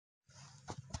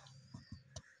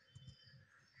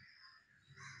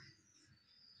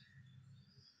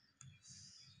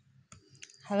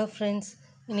Hello friends,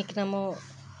 இன்னைக்கு நம்ம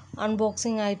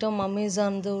unboxing item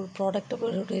Amazon ஒரு ப்ராடக்ட்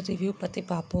ரிவ்யூ பற்றி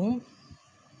பார்ப்போம்.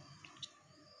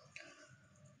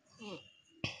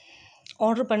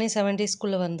 ஆர்டர் பண்ணி 7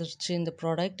 daysக்குள்ளே வந்துருச்சு இந்த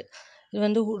ப்ராடக்ட். இது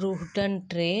வந்து ஒரு உட்டன்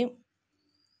ட்ரே.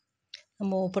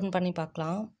 நம்ம ஓப்பன் பண்ணி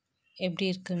பார்க்கலாம் எப்படி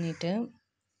இருக்குன்னுட்டு.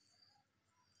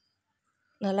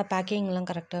 நல்லா பேக்கிங்லாம்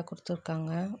கரெக்டாக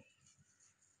கொடுத்துருக்காங்க,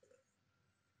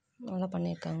 நல்லா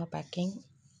பண்ணியிருக்காங்க பேக்கிங்.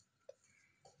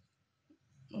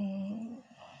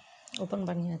 ஓப்பன்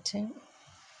பண்ணியாச்சு.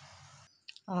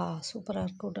 சூப்பராக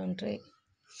இருக்குது உட்டன் ட்ரே.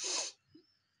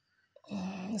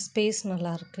 ஸ்பேஸ்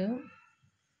நல்லாயிருக்கு.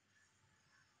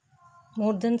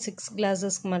 மோர் தென் 6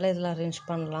 கிளாஸஸ்க்கு மேலே இதில் அரேஞ்ச்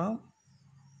பண்ணலாம்.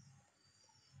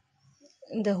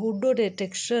 இந்த ஹுட்டோடைய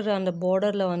டெக்ஸ்சர் அந்த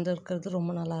பார்டரில் வந்து இருக்கிறது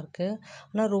ரொம்ப நல்லாயிருக்கு.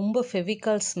 ஆனால் ரொம்ப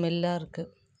ஃபெவிகால் ஸ்மெல்லாக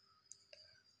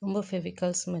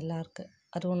இருக்குது.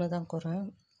 அது ஒன்று தான் குறை.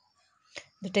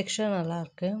 இந்த டெக்ஸ்சர்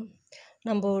நல்லாயிருக்கு.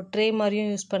 நம்ம ட்ரே மாதிரியும்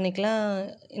யூஸ் பண்ணிக்கலாம்.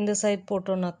 இந்த சைட்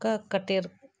போட்டோன்னாக்கா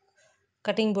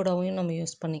கட்டிங் போர்டாகவும் நம்ம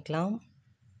யூஸ் பண்ணிக்கலாம்.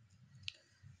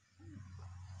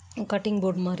 கட்டிங்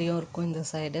போர்டு மாதிரியும் இருக்கும். இந்த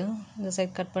சைடு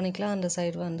கட் பண்ணிக்கலாம். அந்த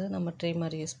சைடு வந்து நம்ம ட்ரே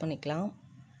மாதிரி யூஸ் பண்ணிக்கலாம்.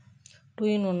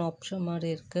 2-in-1 ஆப்ஷன் மாதிரி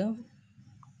இருக்குது.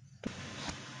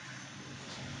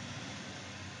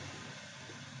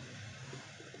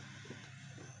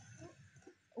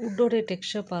 வுட்டோடைய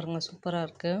டெக்ஸ்சர் பாருங்கள், சூப்பராக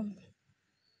இருக்குது.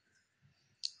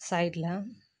 சைடில்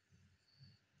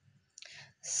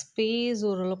ஸ்பேஸ்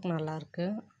ஓரளவுக்கு நல்லாயிருக்கு.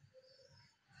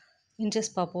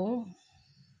 இன்ச்சஸ் பார்ப்போம்.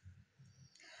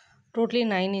 டோட்டலி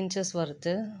 9 inches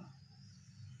வருது.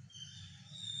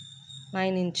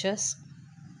 9 inches.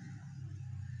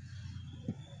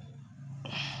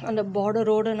 அந்த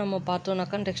பார்டரோடு நம்ம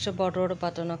பார்த்தோன்னாக்கா, டெக்ஸ்சர் பார்டரோடு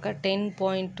பார்த்தோன்னாக்கா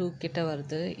 10.2 கிட்ட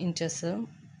வருது இன்ச்சஸ்ஸு.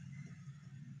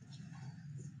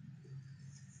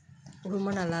 ரொம்ப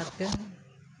நல்லாயிருக்கு.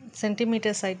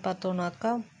 சென்டிமீட்டர் சைட் பார்த்தோன்னாக்கா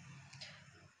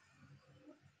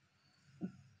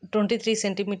 23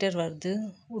 சென்டிமீட்டர் வருது.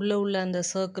 உள்ள அந்த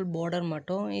சர்க்கிள் பார்டர்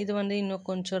மட்டும். இது வந்து இன்னும்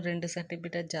கொஞ்சம் 2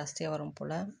 சென்டிமீட்டர் ஜாஸ்தியாக வரும்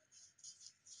போல்.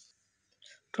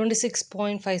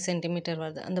 26.5 சென்டிமீட்டர்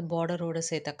வருது. அந்த பார்டரோடு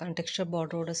சேர்த்தாக்கா, டெக்ஸ்சர்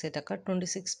பார்டரோடு சேர்த்தாக்கா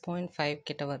 26.5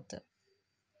 கிட்ட வருது.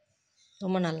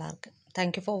 ரொம்ப நல்லாயிருக்கு.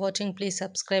 தேங்க்யூ ஃபார் வாட்சிங். Please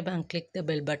subscribe and click the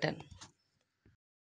bell button.